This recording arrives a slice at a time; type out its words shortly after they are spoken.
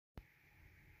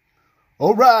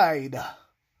All right,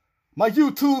 my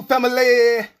YouTube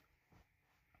family,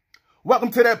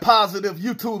 welcome to that positive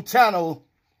YouTube channel,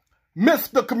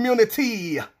 Mr.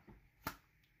 Community,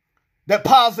 that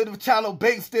positive channel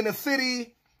based in the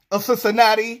city of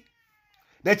Cincinnati,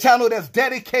 that channel that's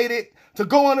dedicated to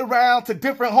going around to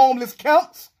different homeless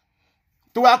camps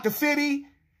throughout the city,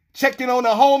 checking on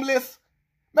the homeless,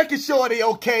 making sure they're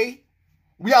okay.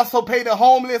 We also pay the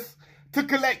homeless to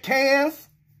collect cans,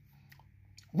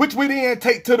 which we then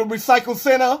take to the recycle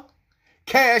center,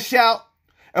 cash out,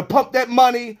 and pump that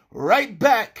money right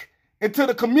back into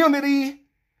the community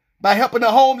by helping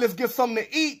the homeless get something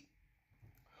to eat.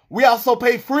 We also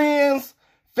pay friends,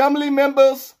 family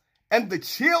members, and the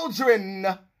children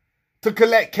to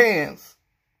collect cans.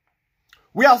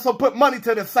 We also put money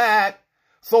to the side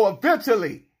so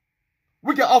eventually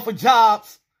we can offer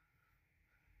jobs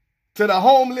to the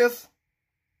homeless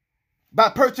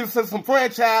by purchasing some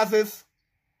franchises.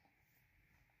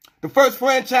 The first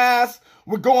franchise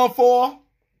we're going for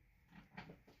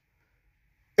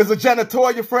is a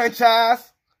janitorial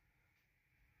franchise,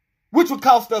 which would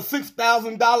cost us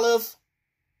 $6,000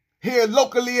 here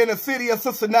locally in the city of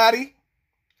Cincinnati.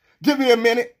 Give me a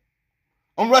minute.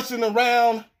 I'm rushing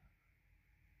around,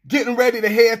 getting ready to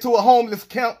head to a homeless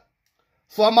camp,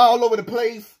 so I'm all over the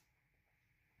place.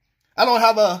 I don't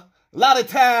have a lot of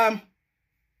time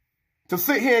to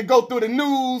sit here and go through the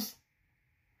news.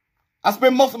 I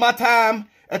spend most of my time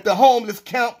at the homeless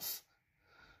camps.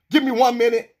 Give me 1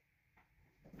 minute.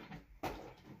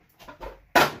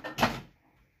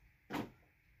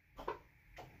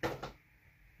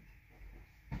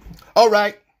 All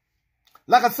right.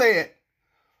 Like I said,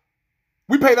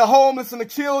 we pay the homeless and the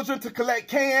children to collect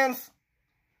cans.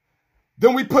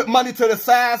 Then we put money to the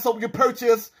side so we can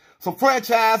purchase some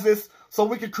franchises so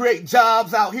we can create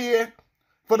jobs out here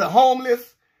for the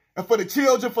homeless and for the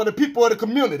children, for the people of the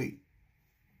community.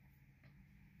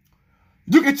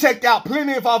 You can check out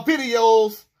plenty of our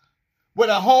videos where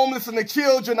the homeless and the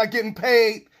children are getting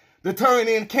paid to turn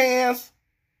in cans.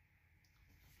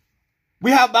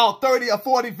 We have about 30 or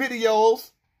 40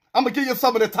 videos. I'm going to give you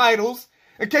some of the titles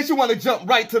in case you want to jump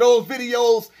right to those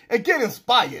videos and get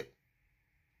inspired.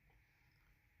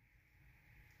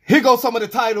 Here goes some of the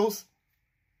titles.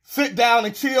 Sit down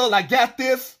and chill, I got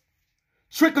this.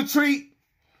 Trick or treat.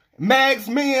 Mags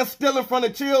men stealing from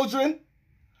the children.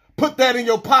 Put that in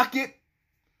your pocket.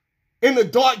 In the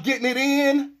dark, getting it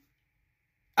in.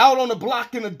 Out on the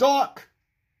block in the dark.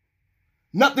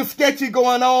 Nothing sketchy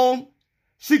going on.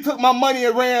 She took my money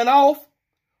and ran off.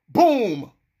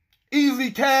 Boom. Easy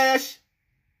cash.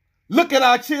 Look at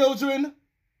our children.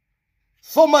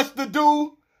 So much to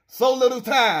do, so little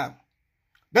time.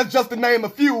 That's just to name a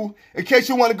few in case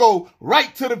you want to go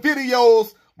right to the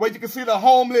videos where you can see the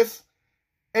homeless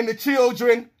and the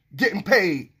children getting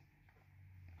paid.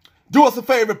 Do us a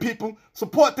favor, people.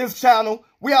 Support this channel.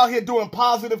 We out here doing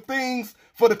positive things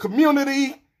for the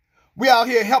community. We out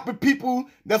here helping people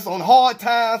that's on hard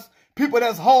times, people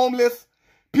that's homeless,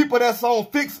 people that's on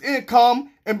fixed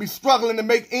income and be struggling to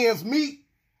make ends meet.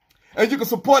 And you can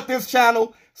support this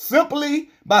channel simply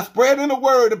by spreading the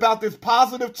word about this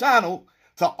positive channel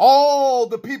to all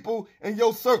the people in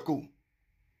your circle.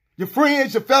 Your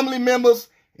friends, your family members,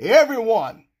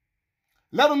 everyone.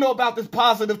 Let them know about this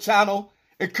positive channel.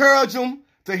 Encourage them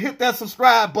to hit that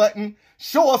subscribe button.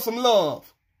 Show us some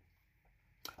love.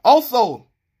 Also,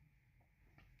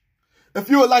 if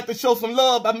you would like to show some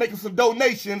love by making some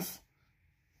donations,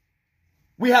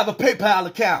 we have a PayPal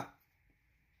account.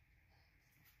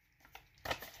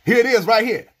 Here it is right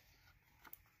here.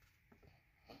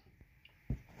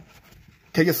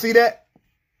 Can you see that?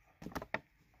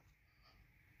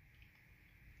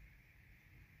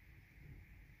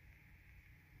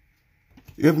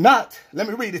 If not, let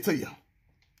me read it to you.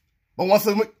 But once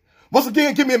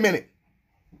again, give me a minute.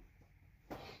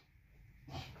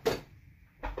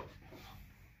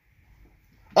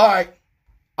 All right.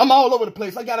 I'm all over the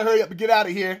place. I got to hurry up and get out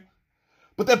of here.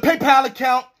 But the PayPal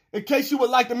account, in case you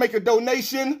would like to make a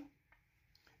donation,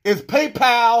 is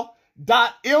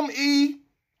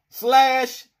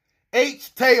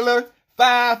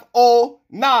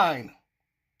paypal.me/HTaylor509.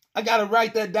 I got to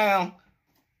write that down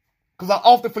because I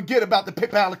often forget about the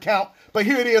PayPal account. But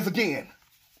here it is again.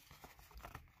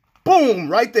 Boom,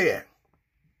 right there.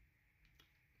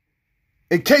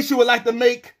 In case you would like to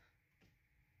make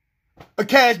a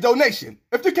cash donation.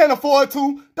 If you can't afford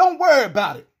to, don't worry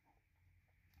about it.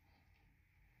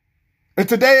 In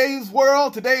today's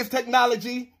world, today's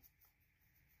technology,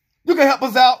 you can help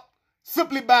us out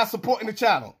simply by supporting the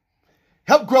channel.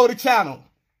 Help grow the channel.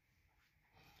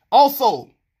 Also,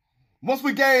 once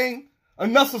we gain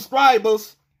enough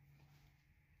subscribers,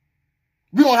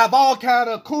 We're going to have all kind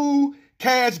of cool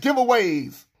cash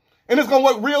giveaways. And it's going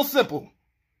to work real simple.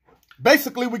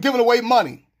 Basically, we're giving away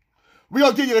money. We're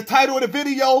going to give you the title of the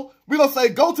video. We're going to say,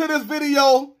 go to this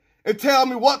video and tell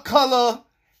me what color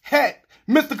hat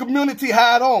Mr. Community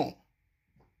had on.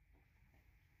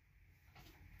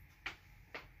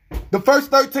 The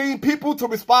first 13 people to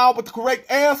respond with the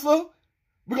correct answer,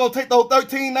 we're going to take those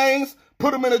 13 names,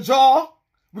 put them in a jar.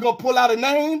 We're going to pull out a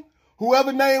name.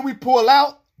 Whoever name we pull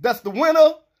out, that's the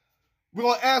winner. We're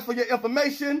going to ask for your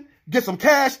information, get some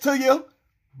cash to you.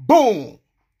 Boom.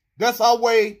 That's our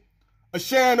way of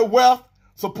sharing the wealth,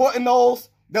 supporting those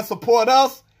that support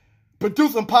us,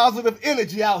 producing positive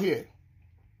energy out here.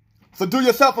 So do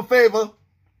yourself a favor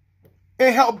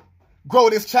and help grow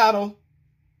this channel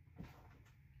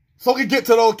so we can get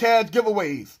to those cash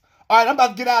giveaways. All right, I'm about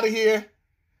to get out of here.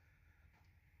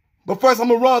 But first, I'm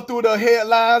going to run through the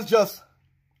headlines, just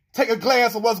take a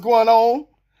glance at what's going on.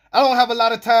 I don't have a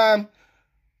lot of time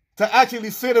to actually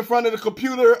sit in front of the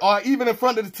computer or even in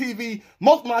front of the TV.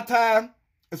 Most of my time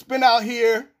is spent out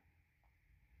here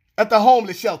at the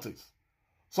homeless shelters.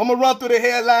 So I'm going to run through the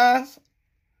headlines,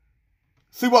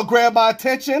 see what grabbed my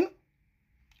attention.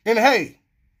 And hey,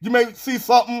 you may see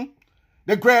something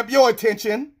that grabbed your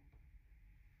attention.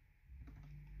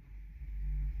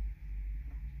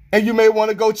 And you may want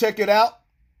to go check it out.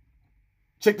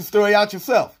 Check the story out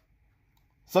yourself.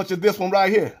 Such as this one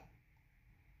right here.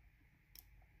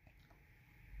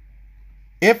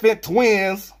 Infant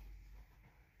twins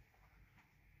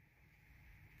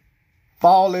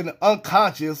falling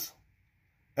unconscious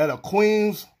at a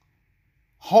Queens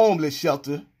homeless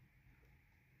shelter.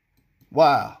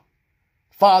 Wow.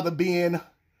 Father being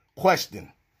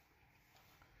questioned.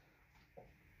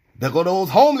 There go those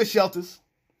homeless shelters.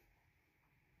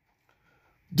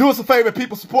 Do us a favor,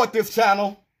 people, support this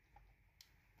channel.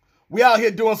 We out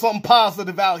here doing something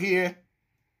positive out here.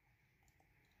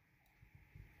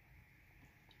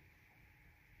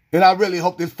 And I really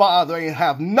hope this father ain't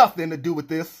have nothing to do with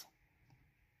this.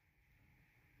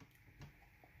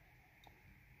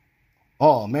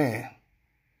 Oh, man.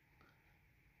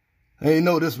 I ain't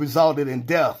know this resulted in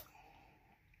death.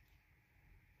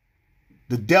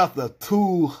 The death of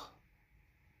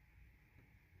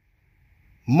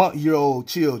 2-month-old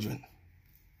children.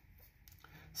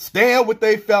 Staying with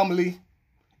their family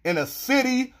in a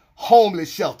city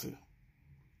homeless shelter.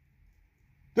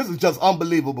 This is just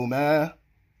unbelievable, man.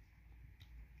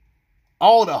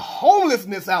 All the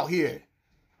homelessness out here,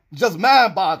 just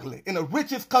mind-boggling, in the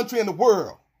richest country in the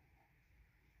world.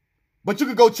 But you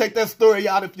can go check that story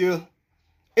out if you're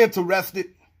interested.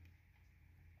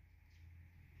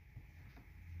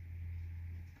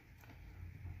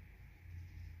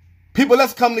 People,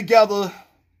 let's come together.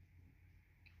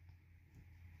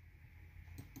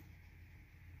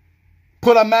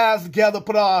 Put our minds together,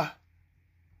 put our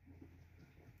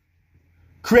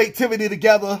creativity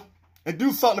together, and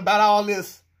do something about all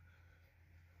this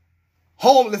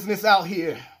homelessness out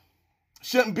here.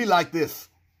 Shouldn't be like this.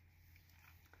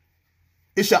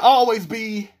 It should always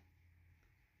be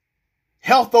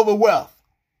health over wealth.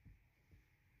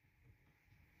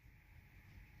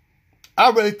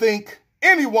 I really think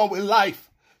anyone with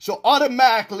life should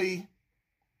automatically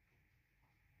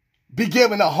be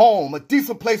given a home, a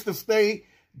decent place to stay,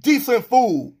 decent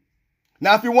food.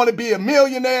 Now, if you want to be a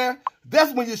millionaire,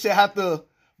 that's when you should have to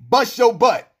bust your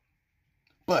butt.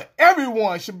 But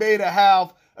everyone should be able to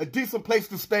have a decent place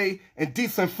to stay and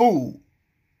decent food.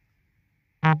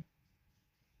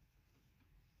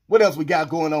 What else we got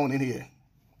going on in here?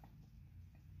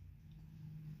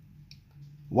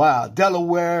 Wow,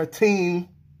 Delaware teen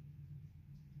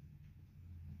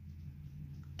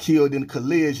killed in a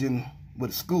collision with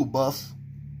a school bus.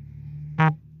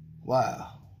 Wow.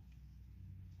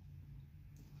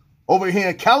 Over here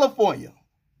in California,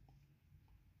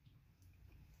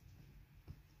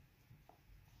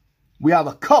 we have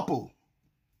a couple.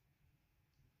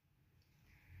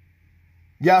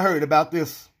 Y'all heard about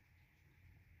this.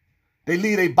 They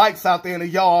leave their bikes out there in the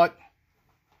yard,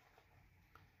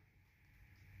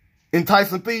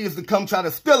 enticing thieves to come try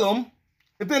to steal them.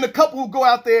 And then a couple who go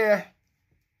out there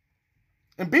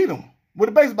and beat them with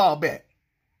a baseball bat.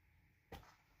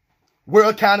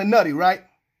 World kind of nutty, right?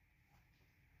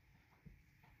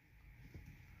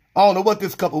 I don't know what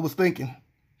this couple was thinking.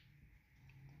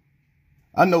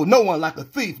 I know no one like a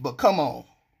thief, but come on.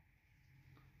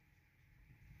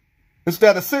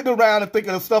 Instead of sitting around and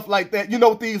thinking of stuff like that, you know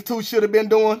what these two should have been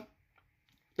doing?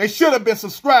 They should have been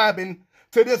subscribing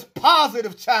to this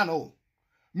positive channel,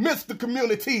 Mr.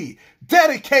 Community,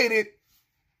 dedicated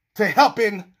to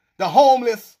helping the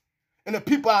homeless and the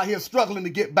people out here struggling to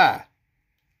get by.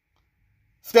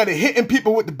 Instead of hitting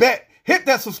people with the bat, hit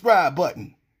that subscribe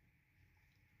button.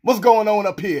 What's going on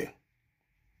up here?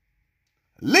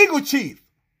 Legal chief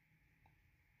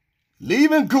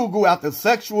leaving Google after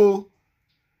sexual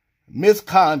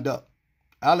misconduct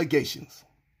allegations.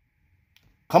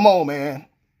 Come on, man.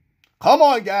 Come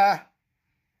on, guy.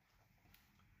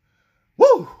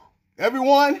 Woo!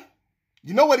 Everyone,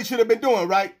 you know what he should have been doing,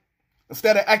 right?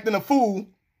 Instead of acting a fool,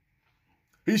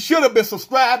 he should have been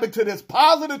subscribing to this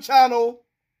positive channel,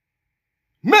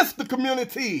 Mr.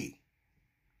 Community.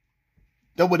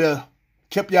 That would have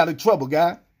kept you out of trouble,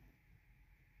 guy.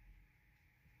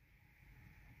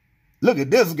 Look at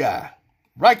this guy.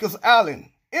 Rikers Island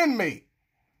inmate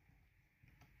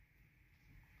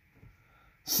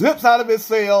slips out of his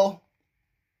cell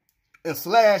and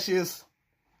slashes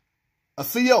a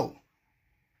CO.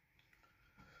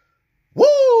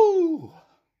 Woo!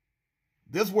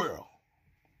 This world.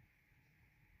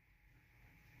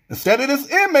 Instead of this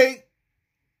inmate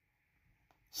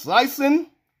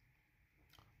slicing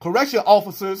correction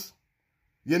officers,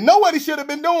 you know what he should have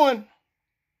been doing?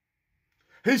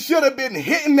 He should have been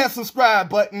hitting that subscribe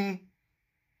button.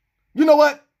 You know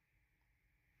what?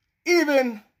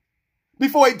 Even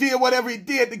before he did whatever he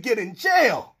did to get in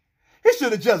jail, he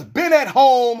should have just been at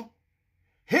home,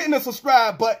 hitting the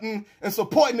subscribe button and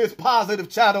supporting this positive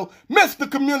channel,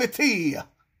 Mr. Community.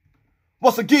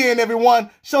 Once again, everyone,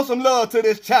 show some love to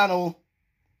this channel.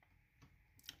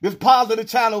 This positive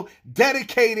channel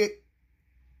dedicated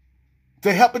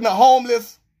to helping the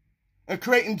homeless and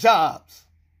creating jobs.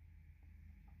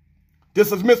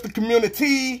 This is Mr.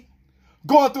 Community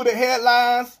going through the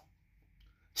headlines,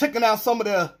 checking out some of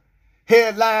the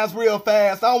headlines real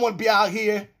fast. I don't want to be out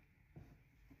here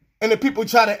and the people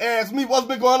try to ask me what's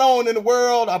been going on in the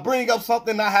world. I bring up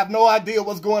something I have no idea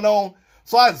what's going on.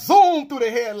 So I zoom through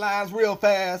the headlines real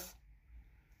fast.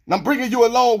 And I'm bringing you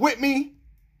along with me.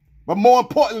 But more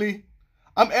importantly,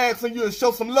 I'm asking you to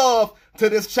show some love to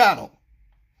this channel.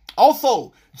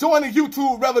 Also, join the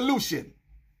YouTube revolution.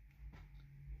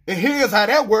 And here's how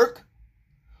that works.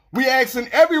 We asking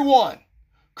everyone,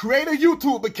 create a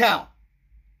YouTube account.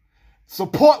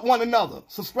 Support one another.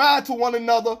 Subscribe to one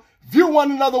another. View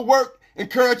one another work.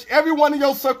 Encourage everyone in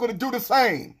your circle to do the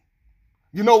same.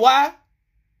 You know why?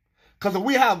 Because if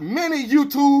we have many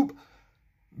YouTube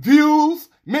views,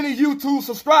 many YouTube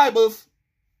subscribers,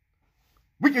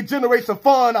 we can generate some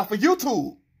fun off of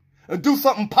YouTube and do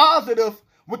something positive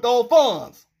with those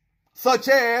funds, such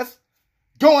as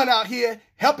going out here,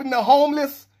 helping the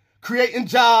homeless, creating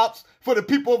jobs for the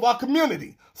people of our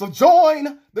community. So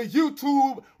join the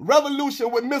YouTube revolution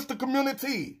with Mr.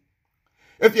 Community.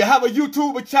 If you have a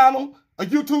YouTube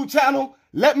channel,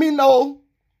 let me know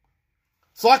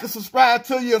so I can subscribe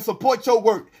to you and support your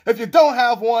work. If you don't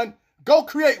have one, go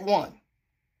create one.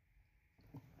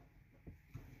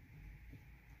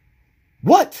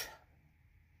 What?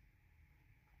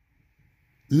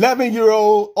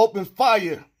 11-year-old opened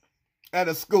fire at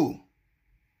a school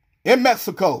in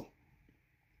Mexico,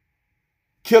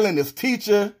 killing his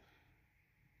teacher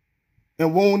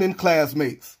and wounding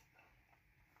classmates.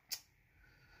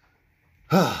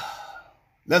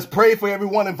 Let's pray for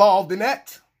everyone involved in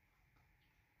that.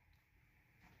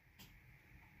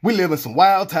 We live in some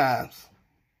wild times.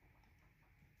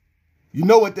 You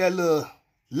know what that little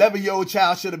 11-year-old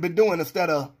child should have been doing instead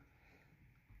of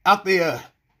out there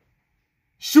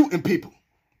shooting people.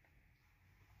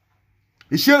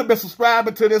 He should have been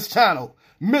subscribing to this channel,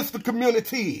 Mr.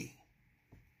 Community.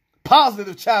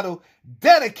 Positive channel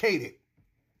dedicated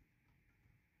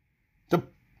to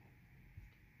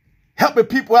helping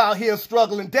people out here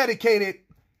struggling, dedicated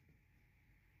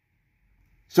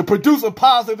to produce a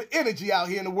positive energy out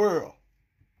here in the world.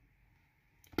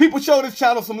 People show this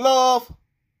channel some love.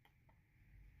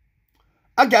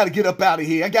 I got to get up out of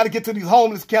here. I got to get to these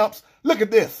homeless camps. Look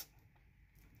at this.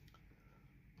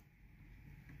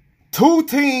 2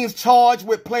 teens charged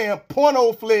with playing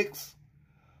porno flicks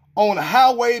on a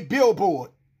highway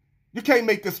billboard. You can't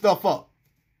make this stuff up.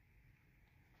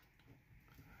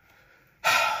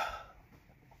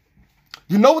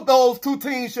 You know what those 2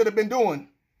 teens should have been doing?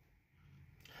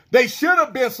 They should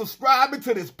have been subscribing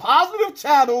to this positive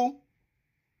channel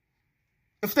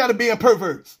instead of being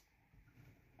perverts.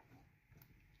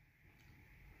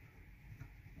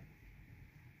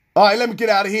 All right, let me get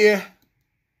out of here.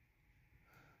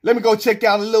 Let me go check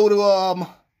out a little,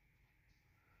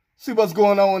 see what's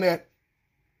going on at,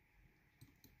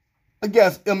 I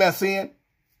guess, MSN.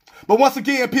 But once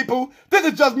again, people, this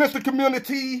is just Mr.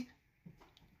 Community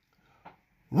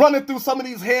running through some of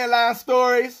these headline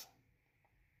stories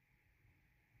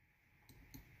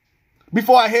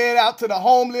before I head out to the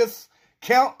homeless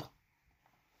camp.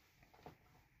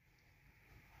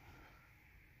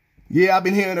 Yeah, I've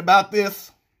been hearing about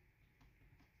this.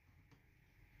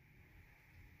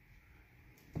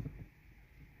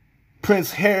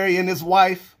 Prince Harry and his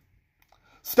wife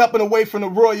stepping away from the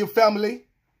royal family.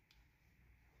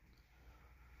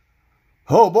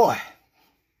 Oh boy,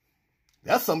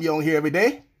 that's something you don't hear every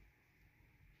day.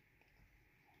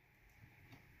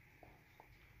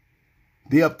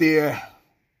 They up there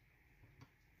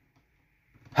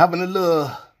having a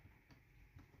little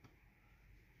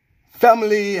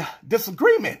family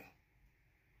disagreement.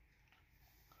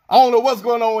 I don't know what's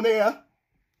going on there.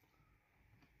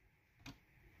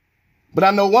 But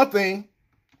I know one thing.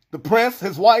 The prince,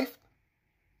 his wife,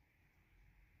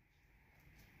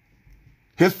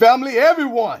 his family,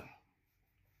 everyone,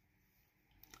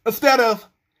 instead of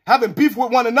having beef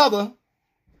with one another,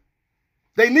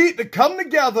 they need to come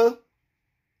together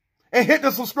and hit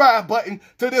the subscribe button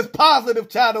to this positive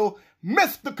channel,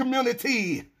 Mr.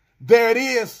 Community. There it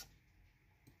is.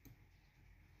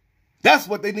 That's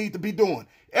what they need to be doing.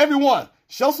 Everyone,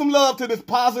 show some love to this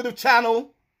positive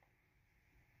channel,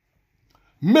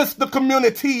 Mr.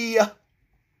 Community.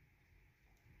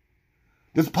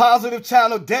 This positive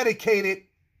channel dedicated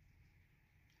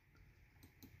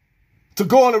to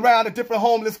going around to different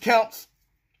homeless camps,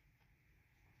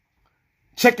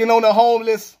 checking on the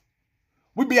homeless.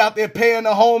 We be out there paying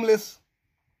the homeless.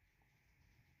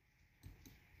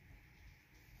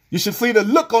 You should see the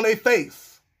look on their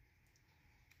face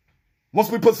once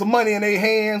we put some money in their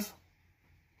hands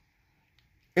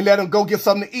and let them go get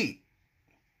something to eat.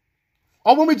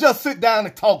 Or when we just sit down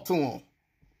and talk to them,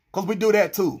 because we do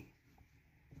that too.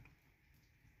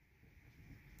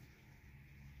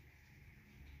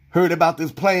 Heard about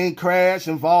this plane crash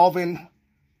involving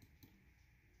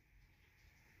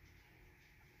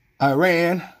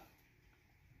Iran.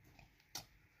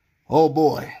 Oh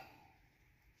boy.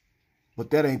 But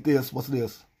that ain't this. What's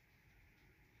this?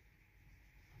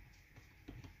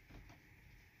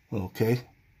 Okay.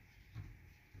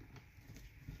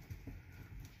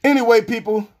 Anyway,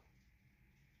 people,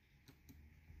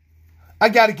 I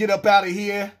got to get up out of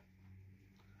here.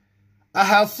 I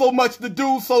have so much to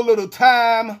do, so little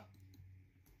time.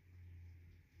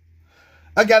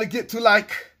 I got to get to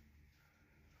like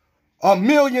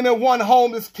 1,000,001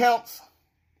 homeless camps.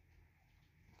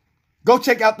 Go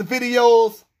check out the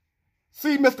videos.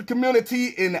 See Mr. Community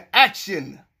in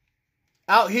action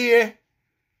out here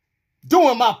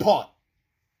doing my part.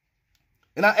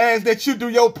 And I ask that you do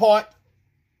your part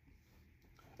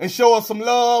and show us some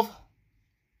love.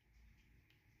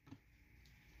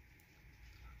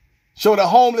 Show the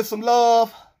homeless some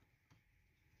love.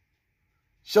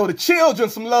 Show the children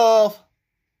some love.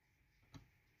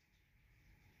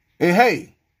 And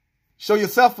hey, show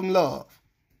yourself some love.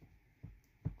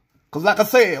 Because like I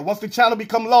said, once the channel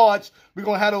become large, we're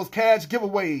going to have those cash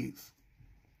giveaways.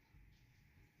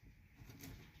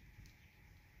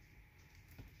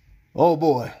 Oh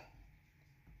boy.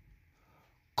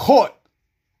 Court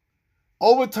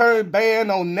overturned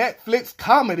ban on Netflix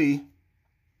comedy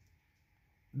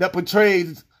that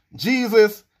portrays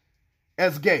Jesus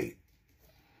as gay.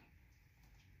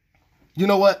 You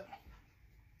know what?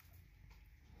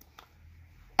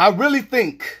 I really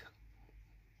think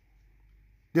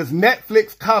this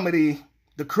Netflix comedy,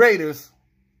 the creators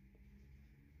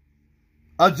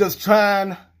are just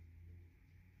trying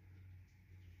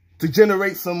to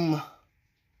generate some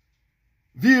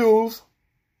views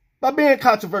by being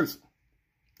controversial.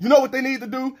 You know what they need to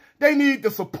do? They need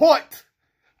to support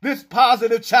this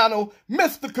positive channel,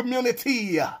 Mr.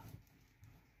 Community.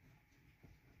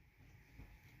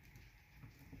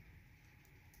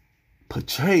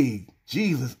 Portrayed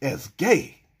Jesus as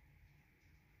gay.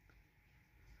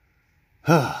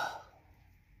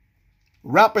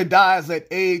 Rapper dies at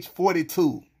age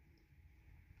 42.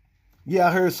 Yeah,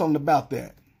 I heard something about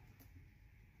that.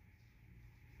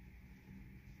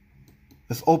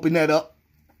 Let's open that up.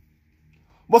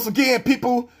 Once again,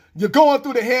 people, you're going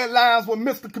through the headlines with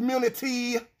Mr.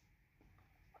 Community,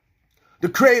 the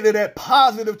creator of that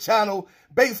positive channel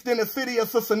based in the city of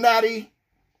Cincinnati,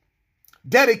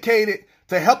 dedicated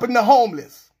to helping the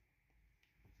homeless.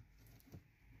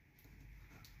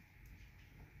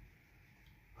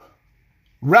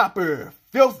 Rapper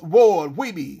Fifth Ward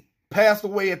Weebie passed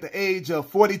away at the age of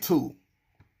 42.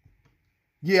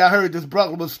 Yeah, I heard this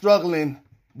brother was struggling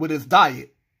with his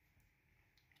diet.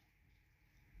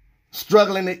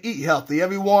 Struggling to eat healthy.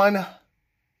 Everyone,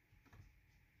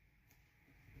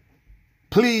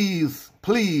 please,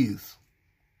 please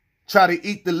try to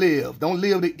eat to live. Don't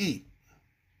live to eat.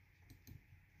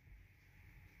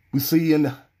 We saying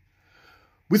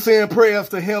prayers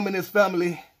to him and his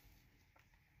family.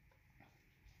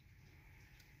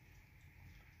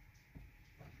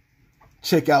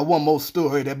 check out one more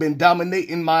story that's been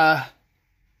dominating my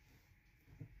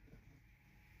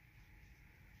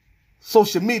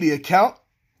social media account.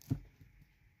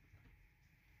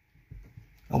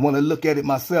 I want to look at it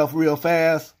myself real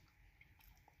fast.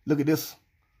 Look at this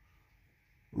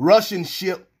Russian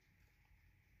ship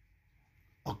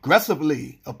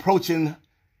aggressively approaching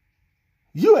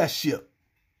U.S. ship.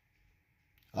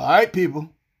 All right, people.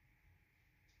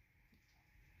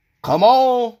 Come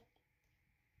on.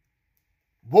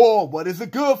 War, what is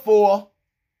it good for?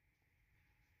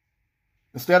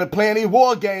 Instead of playing these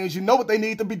war games, you know what they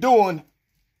need to be doing.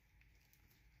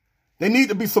 They need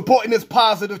to be supporting this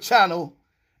positive channel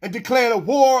and declaring a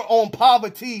war on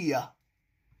poverty.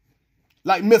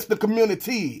 Like Mr.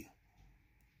 Community.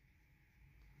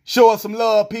 Show us some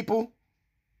love, people.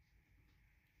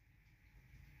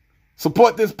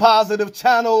 Support this positive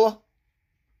channel.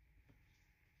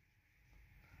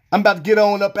 I'm about to get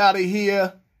on up out of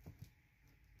here.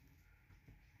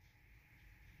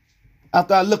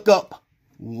 After I look up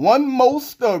one more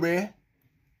story.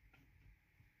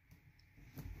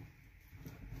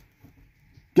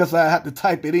 Guess I have to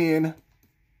type it in.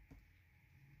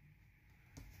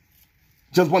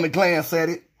 Just want to glance at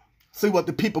it. See what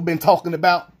the people been talking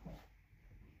about.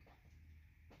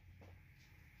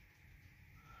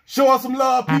 Show us some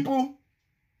love, people.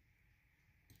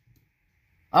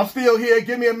 I'm still here.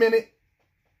 Give me a minute.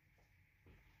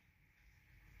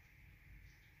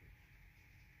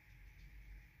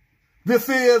 This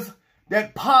is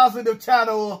that positive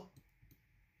channel,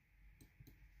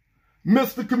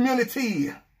 Mr.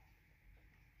 Community.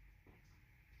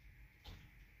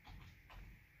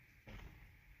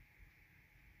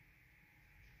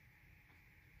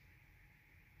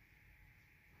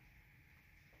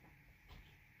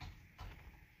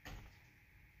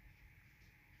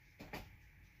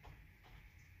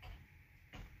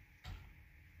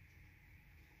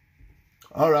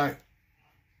 All right.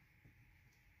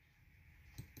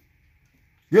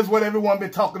 This is what everyone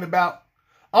been talking about.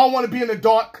 I don't want to be in the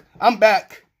dark. I'm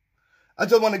back. I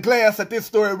just want to glance at this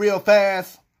story real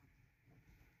fast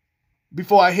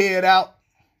before I head out.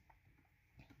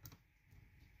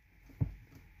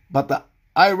 But the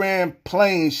Iran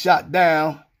plane shot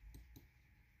down.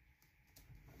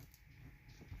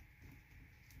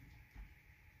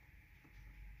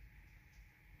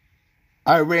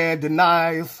 Iran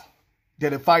denies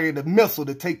that it fired a missile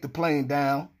to take the plane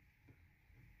down.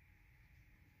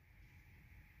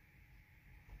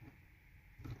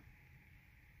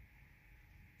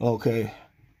 Okay.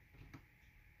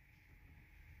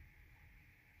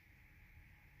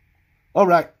 All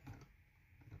right.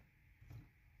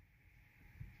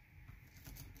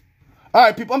 All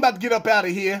right, people, I'm about to get up out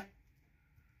of here.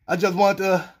 I just want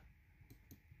to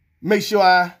make sure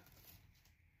I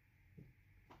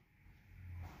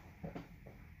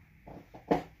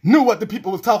knew what the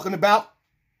people was talking about.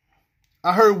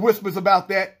 I heard whispers about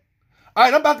that. All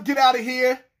right, I'm about to get out of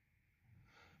here.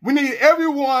 We need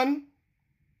everyone,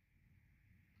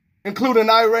 including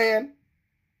Iran,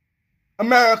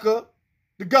 America,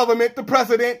 the government, the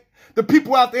president, the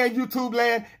people out there in YouTube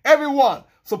land, everyone,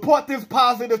 support this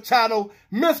positive channel,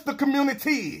 Mr.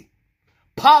 Community.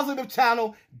 Positive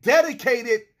channel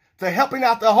dedicated to helping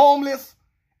out the homeless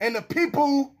and the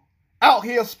people out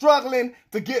here struggling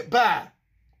to get by.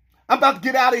 I'm about to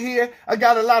get out of here. I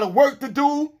got a lot of work to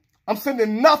do. I'm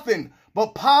sending nothing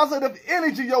but positive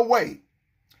energy your way.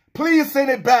 Please send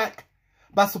it back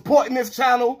by supporting this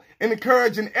channel and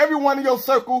encouraging everyone in your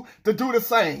circle to do the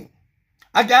same.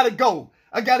 I gotta go.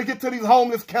 I gotta get to these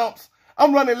homeless camps.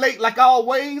 I'm running late like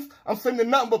always. I'm sending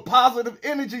nothing but positive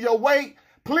energy your way.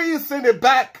 Please send it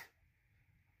back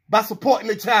by supporting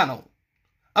the channel.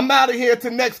 I'm out of here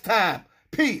till next time.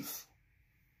 Peace.